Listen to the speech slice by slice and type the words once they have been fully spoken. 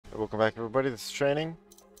Welcome back, everybody. This is training.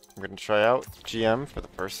 I'm going to try out GM for the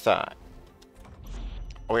first time.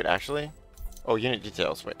 Oh, wait, actually? Oh, unit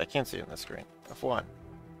details. Wait, I can't see it on the screen. F1.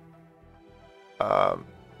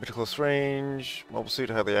 Mid to close range, mobile suit,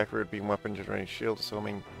 highly accurate beam weapon, generating shields,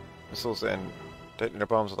 homing missiles, and detonator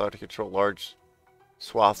bombs allowed to control large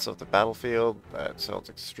swaths of the battlefield. That sounds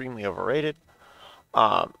extremely overrated.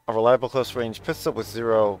 A reliable close range pistol with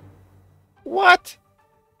zero... What?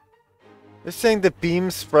 They're saying the beam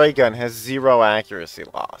spray gun has zero accuracy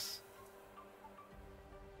loss.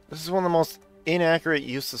 This is one of the most inaccurate,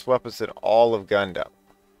 useless weapons in all of Gundam.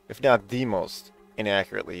 If not the most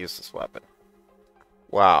inaccurately useless weapon.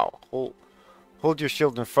 Wow. Hold your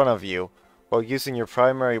shield in front of you while using your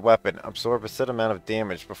primary weapon. Absorb a set amount of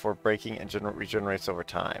damage before breaking and regenerates over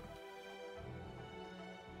time.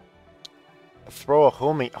 Throw a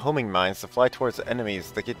homing mines to fly towards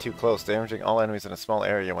enemies that get too close, damaging all enemies in a small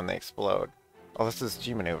area when they explode. Oh, this is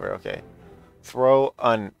G maneuver, okay. Throw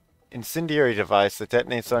an incendiary device that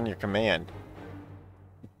detonates on your command,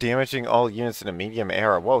 damaging all units in a medium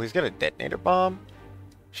area. Whoa, he's got a detonator bomb?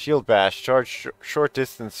 Shield bash. Charge short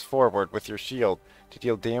distance forward with your shield to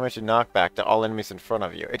deal damage and knockback to all enemies in front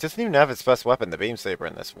of you. It doesn't even have its best weapon, the beam saber,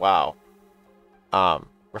 in this. Wow.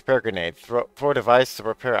 Repair grenade. Throw a device to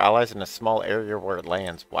repair allies in a small area where it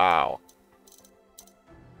lands. Wow.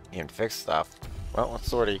 You can fix stuff. Well, let's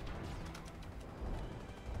sortie.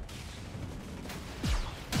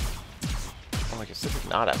 Oh my god, this is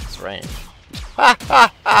not at its range. Ha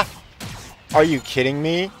ha ha! Are you kidding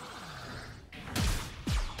me?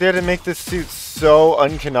 They had to make this suit so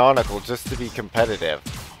uncanonical just to be competitive.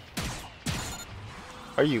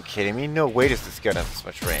 Are you kidding me? No way does this gun have this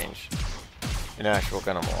much range in actual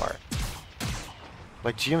Gundam War.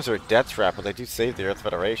 Like, GMs are a death trap, but they do save the Earth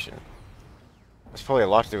Federation. There's probably a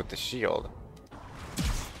lot to do with the shield.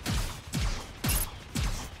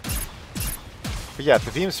 But yeah, if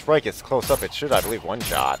the beam spray gets close up, it should, I believe,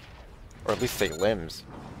 one-shot. Or at least take limbs.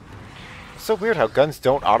 It's so weird how guns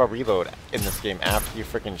don't auto-reload in this game after you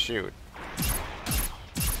freaking shoot.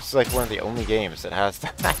 This is like one of the only games that has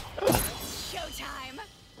that. Showtime!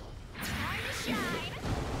 Time to shine!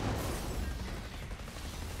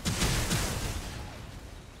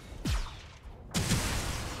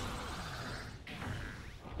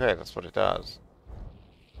 Okay, that's what it does.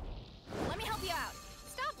 Let me help you out.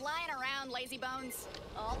 Stop lying around, lazy bones.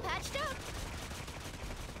 All patched up.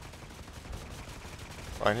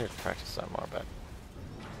 Oh, I need to practice that more, but...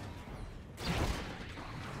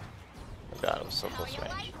 Oh god, it was so close range.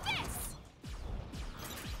 Like this?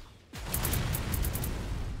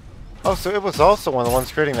 Oh, so it was also one of the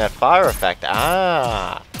ones creating that fire effect.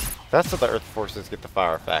 Ah! That's how the Earth Forces get the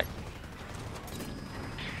fire effect.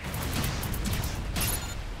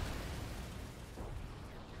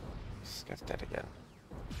 This guy's dead again.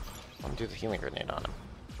 I'm gonna do the healing grenade on him.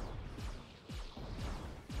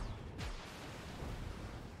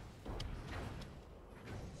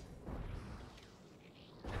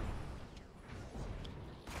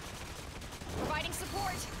 Providing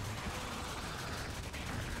support.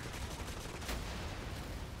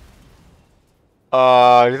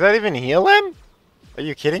 Did that even heal him? Are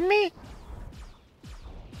you kidding me?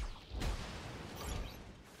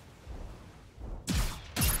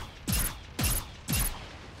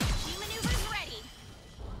 Key maneuvers ready.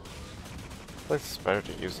 I feel like it's better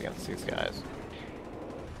to use against these guys.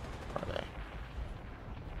 Are they?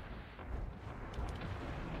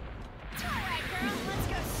 Alright, girl, let's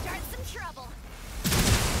go start some trouble.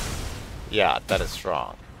 Yeah, that is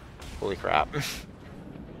strong. Holy crap.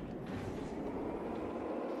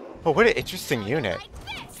 Oh, what an interesting unit.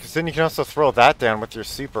 Like this. Because then you can also throw that down with your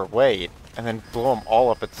super weight, and then blow them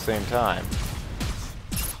all up at the same time.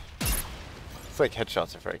 It's like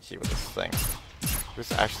headshots are very key with this thing. It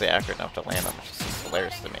was actually accurate enough to land them, which is just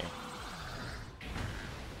hilarious to me.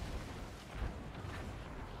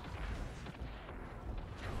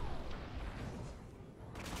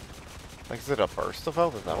 Like, is it a burst of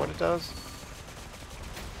health? Is that what it does?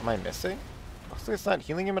 Am I missing? Looks like it's not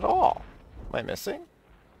healing him at all. Am I missing?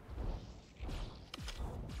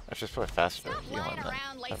 I should probably faster to Stop heal him lying then.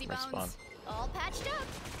 around, lazy Have him respawn. bones. All patched up.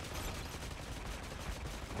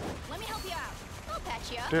 Let me help you out. I'll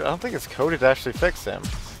patch you up. Dude, I don't think it's coded to actually fix him.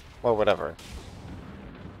 Well, whatever.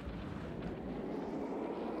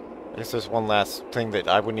 I guess there's one last thing that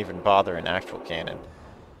I wouldn't even bother in actual canon.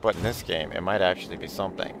 But in this game, it might actually be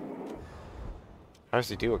something. How does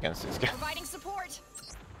he do against these guys? Providing support.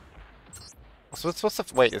 So it's supposed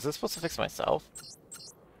to... Wait, is this supposed to fix myself?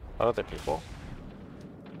 Not other people?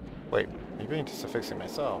 Wait, maybe I'm just fixing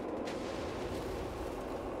myself.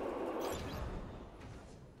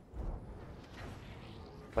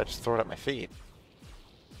 If I just throw it at my feet.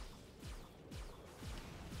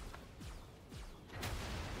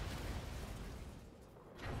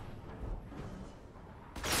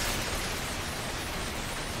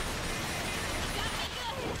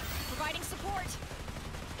 Providing support.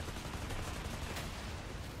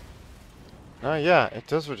 Oh yeah, it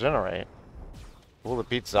does regenerate. Will it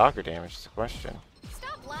beat Zaku damage is the question.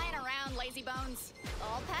 Stop lying around, lazy bones.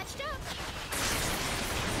 All patched up.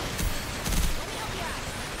 Let me help you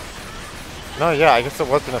out. No, yeah, I guess it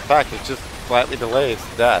wasn't a fact. It just slightly delays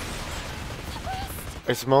death.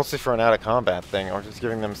 It's mostly for an out of combat thing, or just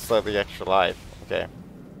giving them slightly extra life. Okay.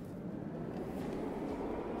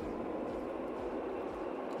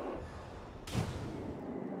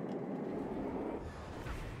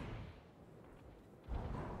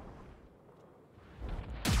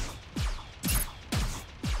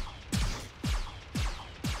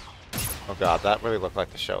 Oh god, that really looked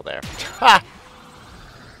like the show there. Ha!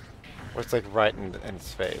 Or it's like right in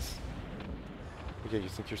its face. Okay, you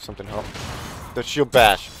think you're something help? The shield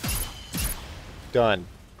bash. Done.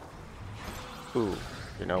 Ooh,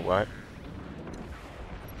 you know what?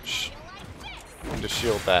 Shh. The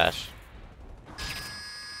shield bash. I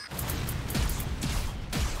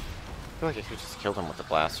feel like I could just kill him with the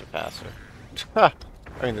blaster passer. Ha!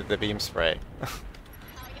 I mean the beam spray.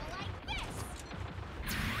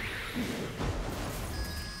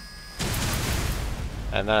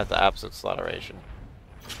 And that's the absolute slaughteration.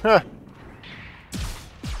 Huh.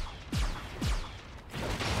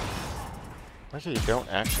 Actually, you don't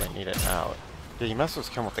actually need it out. Yeah, you must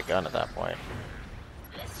just come with the gun at that point.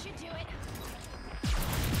 This should do it.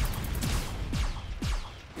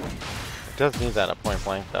 It does need that at point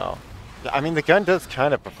blank, though. Yeah, I mean, the gun does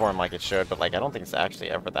kind of perform like it should, but like I don't think it's actually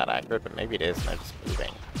ever that accurate. But maybe it is, and I'm just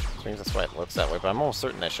moving. Which means that's why it looks that way. But I'm almost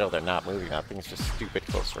certain that show they're not moving. That thing's just stupid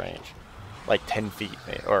close range. Like 10 feet,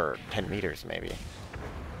 or 10 meters, maybe.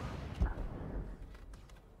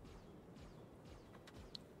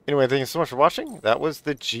 Anyway, thank you so much for watching. That was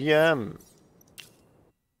the GM.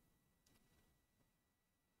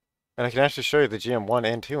 And I can actually show you the GM 1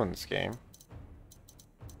 and 2 in this game.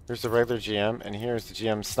 Here's the regular GM, and here's the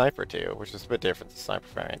GM Sniper 2, which is a bit different than the Sniper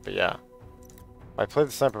variant, but yeah. I played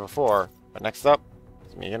the Sniper before, but next up,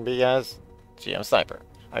 it's me gonna be as GM Sniper.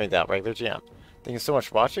 I mean, that regular GM. Thank you so much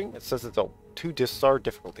for watching. It says it's a 2-star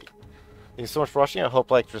difficulty. Thank you so much for watching. I hope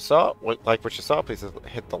you liked what you saw. Please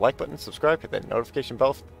hit the like button, subscribe, hit that notification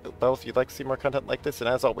bell if you'd like to see more content like this. And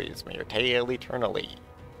as always, may your tale eternally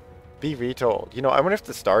be retold. You know, I wonder if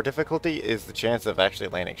the star difficulty is the chance of actually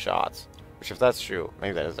landing shots. Which, if that's true,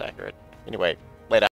 maybe that is accurate. Anyway, later.